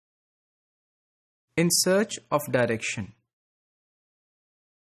In search of direction.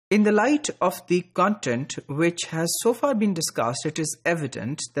 In the light of the content which has so far been discussed, it is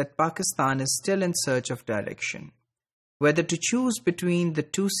evident that Pakistan is still in search of direction, whether to choose between the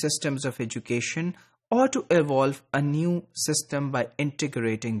two systems of education or to evolve a new system by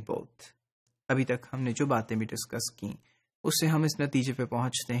integrating both. ابھی تک ہم نے جو باتیں بھی discuss کی اس سے ہم اس نتیجے پہ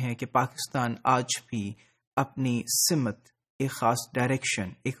پہنچتے ہیں کہ پاکستان آج بھی اپنی سمت، ایک خاص ڈائریکشن،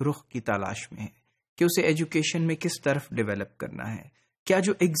 ایک رخ کی تلاش میں ہے کہ اسے ایجوکیشن میں کس طرف ڈیولپ کرنا ہے. کیا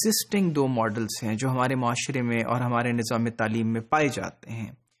جو ایگزسٹنگ دو ماڈلز ہیں جو ہمارے معاشرے میں اور ہمارے نظام تعلیم میں پائے جاتے ہیں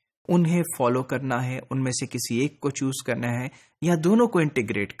انہیں فالو کرنا ہے، ان میں سے کسی ایک کو چوز کرنا ہے، یا دونوں کو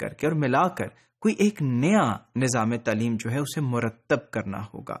انٹیگریٹ کر کے اور ملا کر کوئی ایک نیا نظام تعلیم جو ہے اسے مرتب کرنا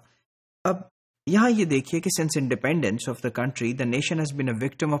ہوگا. اب یہاں یہ دیکھیے کہ since independence of the country the nation has been a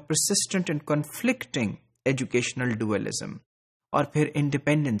victim of persistent and conflicting educational dualism. اور پھر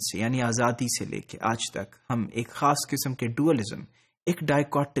انڈیپینڈنس یعنی آزادی سے لے کے آج تک ہم ایک خاص قسم کے ڈوئلزم، ایک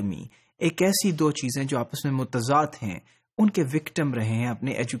ڈائیکاٹمی، ایک ایسی دو چیزیں جو آپس میں متضاد ہیں، ان کے وکٹم رہے ہیں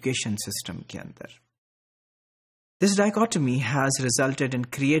اپنے ایجوکیشن سسٹم کے اندر. دس dichotomy has resulted in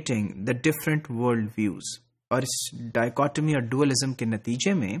creating the different world views. اور اس ڈائیکاٹمی اور ڈوئلزم کے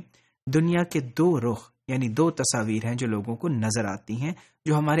نتیجے میں دنیا کے دو رخ یعنی دو تصاویر ہیں جو لوگوں کو نظر آتی ہیں،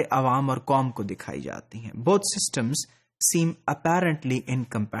 جو ہمارے عوام اور قوم کو دکھائی جاتی ہیں. Both systems same apparently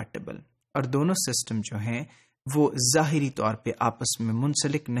incompatible. اور دونوں سسٹم جو ہیں وہ ظاہری طور پہ آپس میں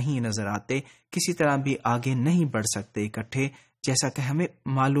منسلک نہیں نظر آتے، کسی طرح بھی آگے نہیں بڑھ سکتے اکٹھے، جیسا کہ ہمیں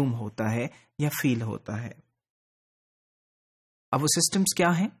معلوم ہوتا ہے یا فیل ہوتا ہے. اب وہ سسٹمز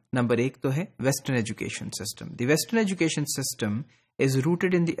کیا ہیں؟ نمبر ایک تو ہے western education system. The western education system is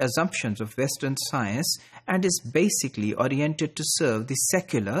rooted in the assumptions of Western science and is basically oriented to serve the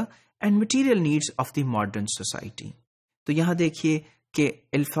secular and material needs of the modern society. تو یہاں دیکھیے کہ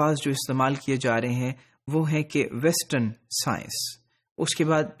الفاظ جو استعمال کیے جا رہے ہیں وہ ہیں کہ ویسٹرن سائنس، اس کے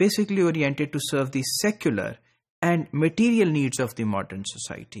بعد basically oriented to serve the secular and material needs of the modern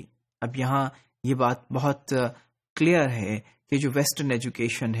society. اب یہاں یہ بات بہت کلیئر ہے کہ جو ویسٹرن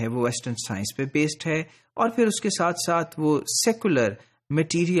ایجوکیشن ہے وہ ویسٹرن سائنس پہ بیسڈ ہے، اور پھر اس کے ساتھ ساتھ وہ سیکولر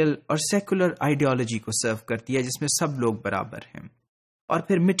میٹیریل اور سیکولر آئیڈیالوجی کو سرو کرتی ہے جس میں سب لوگ برابر ہیں. اور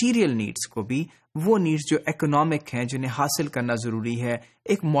پھر میٹیریل نیڈز کو بھی، وہ نیڈز جو اکنامک ہیں جنہیں حاصل کرنا ضروری ہے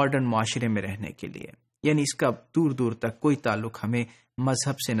ایک ماڈرن معاشرے میں رہنے کے لیے. یعنی اس کا دور دور تک کوئی تعلق ہمیں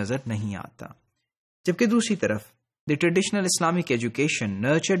مذہب سے نظر نہیں آتا. جبکہ دوسری طرف the traditional Islamic education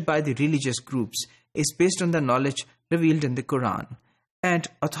nurtured by the religious groups is based on the knowledge revealed in the Quran and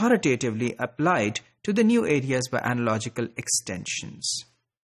authoritatively applied to the new areas by analogical extensions.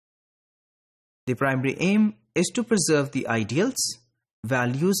 The primary aim is to preserve the ideals,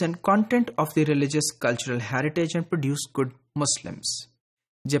 values and content of the religious cultural heritage and produce good Muslims.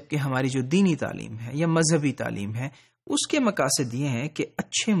 جبکہ ہماری جو دینی تعلیم ہے یا مذہبی تعلیم ہے اس کے مقاصد یہ ہیں کہ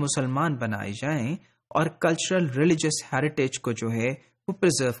اچھے مسلمان بنائے جائیں اور کلچرل ریلیجس ہیریٹیج کو جو ہے وہ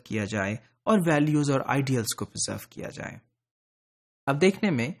پرزرو کیا جائے اور ویلیوز اور آئیڈیلز کو پرزرو کیا جائے. اب دیکھنے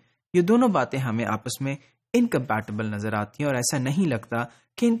میں یہ دونوں باتیں ہمیں آپس میں انکمپیٹیبل نظر آتی ہیں اور ایسا نہیں لگتا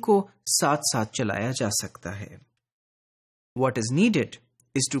کہ ان کو ساتھ ساتھ چلایا جا سکتا ہے. What is needed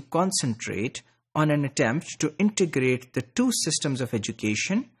is to concentrate on an attempt to integrate the two systems of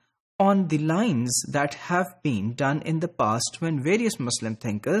education on the lines that have been done in the past when various Muslim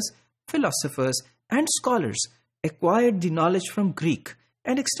thinkers, philosophers and scholars acquired the knowledge from Greek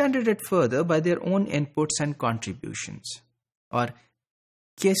and extended it further by their own inputs and contributions. اور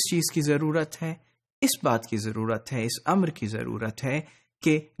کس چیز کی ضرورت ہے؟ اس بات کی ضرورت ہے، اس امر کی ضرورت ہے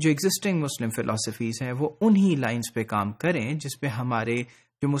کہ جو ایگزسٹنگ مسلم فلسفیز ہیں وہ انہی لائنز پہ کام کریں جس پہ ہمارے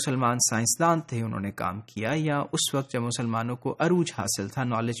جو مسلمان سائنسدان تھے انہوں نے کام کیا، یا اس وقت جب مسلمانوں کو عروج حاصل تھا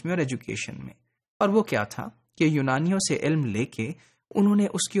نالج میں اور ایجوکیشن میں. اور وہ کیا تھا کہ یونانیوں سے علم لے کے انہوں نے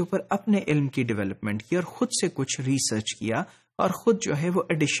اس کے اوپر اپنے علم کی ڈیولپمنٹ کی اور خود سے کچھ ریسرچ کیا اور خود جو ہے وہ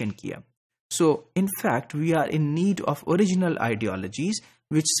ایڈیشن کیا. سو in fact we are in need of original ideologies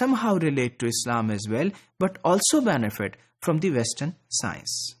which somehow relate to Islam as well, but also benefit from the Western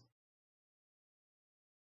science.